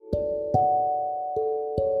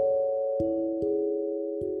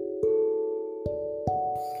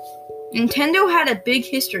Nintendo had a big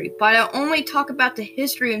history, but I'll only talk about the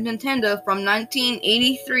history of Nintendo from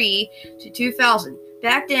 1983 to 2000.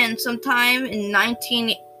 Back then, sometime in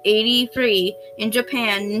 1983, in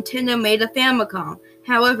Japan, Nintendo made a Famicom.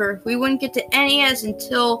 However, we wouldn't get to NES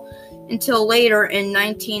until later in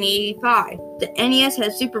 1985. The NES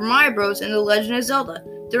had Super Mario Bros. And The Legend of Zelda.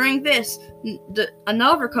 During this,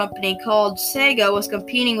 another company called Sega was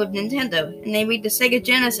competing with Nintendo, and they made the Sega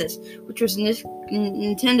Genesis, which was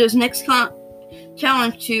Nintendo's next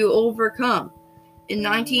challenge to overcome. In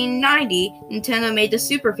 1990, Nintendo made the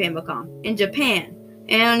Super Famicom in Japan,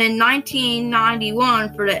 and in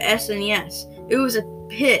 1991 for the SNES. It was a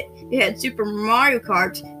hit. It had Super Mario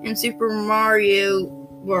Kart and Super Mario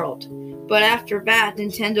World. But after that,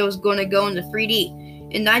 Nintendo was going to go into 3D.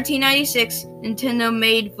 In 1996, Nintendo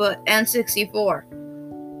made the N64.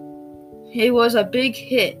 It was a big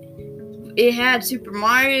hit. It had Super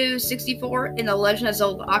Mario 64 and The Legend of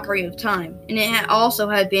Zelda: Ocarina of Time, and it also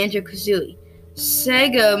had Banjo-Kazooie.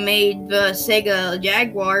 Sega made the Sega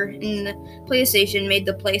Jaguar, and the PlayStation made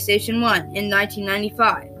the PlayStation 1 in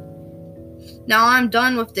 1995. Now I'm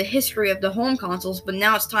done with the history of the home consoles, but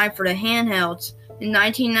now it's time for the handhelds. In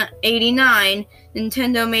 1989,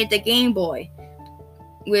 Nintendo made the Game Boy,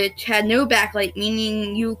 which had no backlight,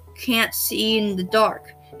 meaning you can't see in the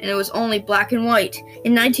dark, and it was only black and white.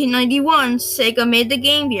 In 1991, Sega made the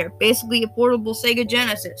Game Gear, basically a portable Sega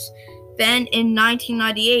Genesis. Then in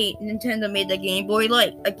 1998, Nintendo made the Game Boy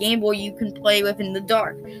Light, a Game Boy you can play with in the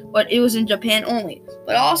dark, but it was in Japan only.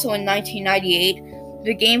 But also in 1998,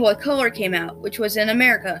 the Game Boy Color came out, which was in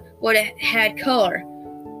America, but it had color.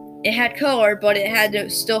 It had color, but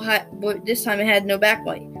but this time it had no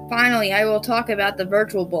backlight. Finally, I will talk about the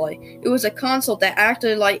Virtual Boy. It was a console that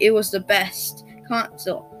acted like it was the best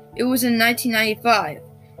console. It was in 1995.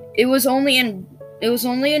 It was only in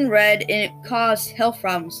red, and it caused health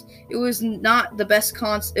problems. It was not the best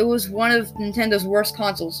console. It was one of Nintendo's worst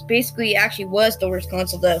consoles. Basically, it actually was the worst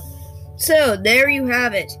console, though. So, there you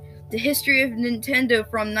have it. The history of Nintendo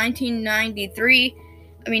from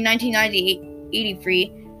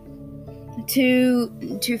 1983 to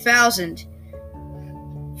 2000.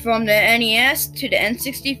 From the NES to the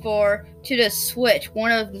N64 to the Switch,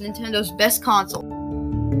 one of Nintendo's best consoles.